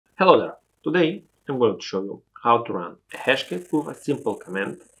Hello there! Today I'm going to show you how to run a hashcat with a simple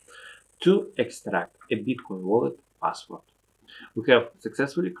command to extract a Bitcoin wallet password. We have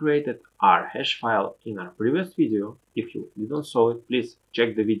successfully created our hash file in our previous video. If you didn't saw it, please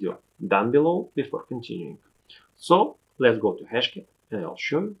check the video down below before continuing. So let's go to Hashcat and I'll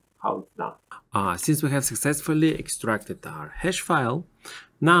show you how it's done. Since we have successfully extracted our hash file,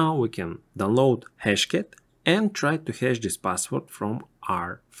 now we can download Hashcat and try to hash this password from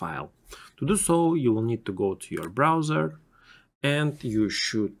our file. To do so, you will need to go to your browser and you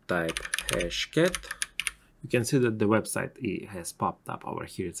should type Hashcat. You can see that the website has popped up over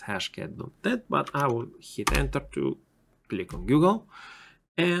here. It's hashcat.dat, but I will hit enter to click on Google,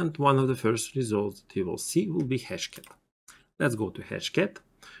 and one of the first results that you will see will be Hashcat. Let's go to Hashcat.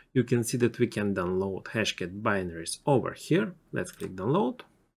 You can see that we can download Hashcat binaries over here. Let's click download.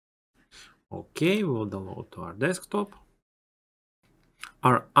 Okay, we'll download to our desktop.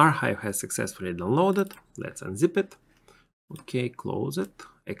 Our archive has successfully downloaded. Let's unzip it. Okay, close it.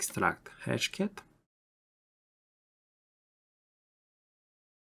 Extract Hashcat.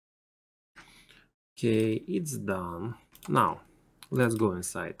 Okay, it's done. Now, let's go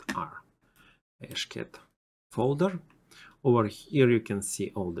inside our Hashcat folder. Over here you can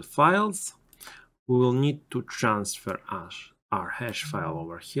see all the files. We will need to transfer our hash file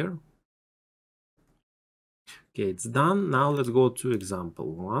over here. Okay, it's done. Now let's go to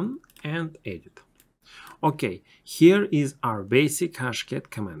example 1 and edit. Okay, here is our basic Hashcat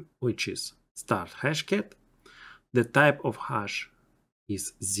command, which is start Hashcat. The type of hash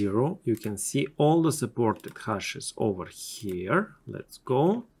is 0. You can see all the supported hashes over here. Let's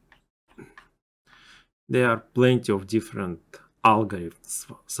go. There are plenty of different algorithms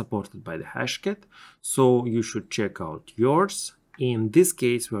supported by the Hashcat, so you should check out yours. In this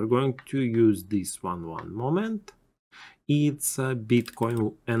case, we are going to use this one moment. It's a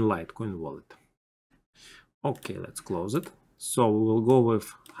Bitcoin and Litecoin wallet. Okay, let's close it. So we will go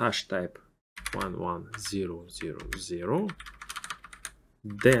with hash type 11000.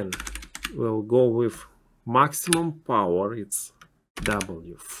 Then we'll go with maximum power, it's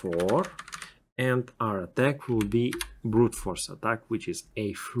W4, and our attack will be brute force attack, which is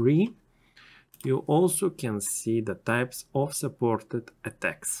A3. You also can see the types of supported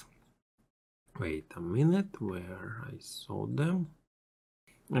attacks. Wait a minute, where I saw them.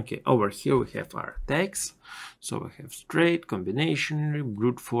 Okay, over here we have our attacks. So we have straight, combinationary,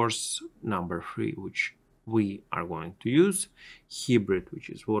 brute force, number 3, which we are going to use, hybrid, which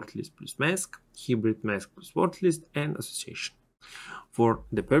is word list plus mask, hybrid mask plus word list, and association. For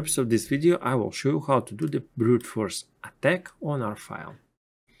the purpose of this video, I will show you how to do the brute force attack on our file.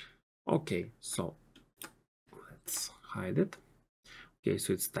 Okay, so let's hide it. Okay,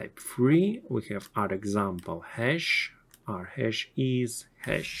 so it's type 3. We have our example hash. Our hash is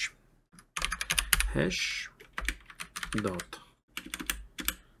hash dot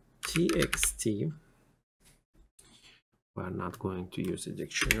txt. We are not going to use a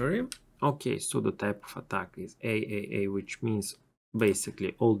dictionary. Okay, so the type of attack is AAA, which means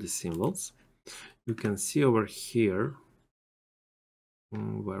basically all the symbols. You can see over here,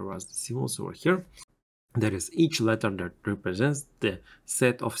 where was the symbols? Over here. There is each letter that represents the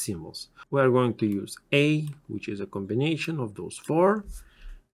set of symbols. We are going to use A, which is a combination of those 4.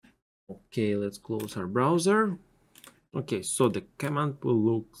 Okay, let's close our browser. Okay, so the command will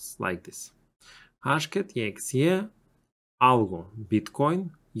look like this. Hashcat exe algo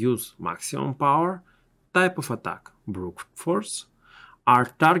Bitcoin, use maximum power, type of attack brute force. Our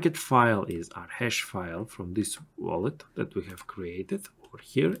target file is our hash file from this wallet that we have created over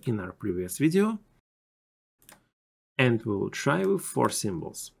here in our previous video. And we will try with 4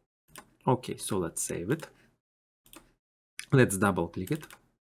 symbols. Okay, so let's save it. Let's double click it.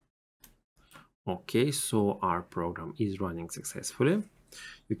 Okay, so our program is running successfully.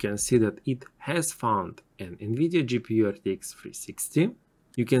 You can see that it has found an NVIDIA GPU RTX 360.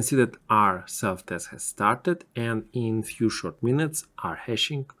 You can see that our self-test has started, and in few short minutes our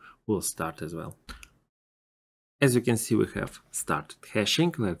hashing will start as well. As you can see, we have started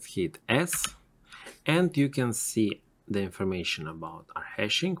hashing. Let's hit S, and you can see the information about our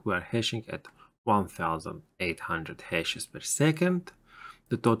hashing. We are hashing at 1800 hashes per second.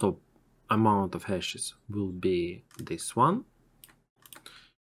 The total amount of hashes will be this one.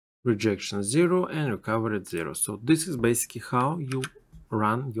 Rejection 0 and recovery 0. So this is basically how you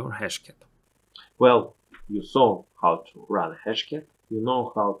run your Hashcat. Well, you saw how to run Hashcat. You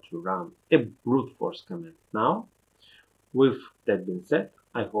know how to run a brute force command now. With that being said,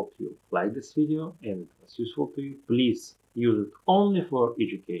 I hope you liked this video and it was useful to you. Please use it only for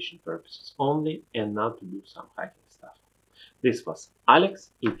education purposes only and not to do some hacking stuff. This was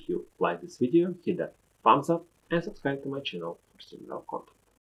Alex. If you like this video, hit that thumbs up and subscribe to my channel for similar content.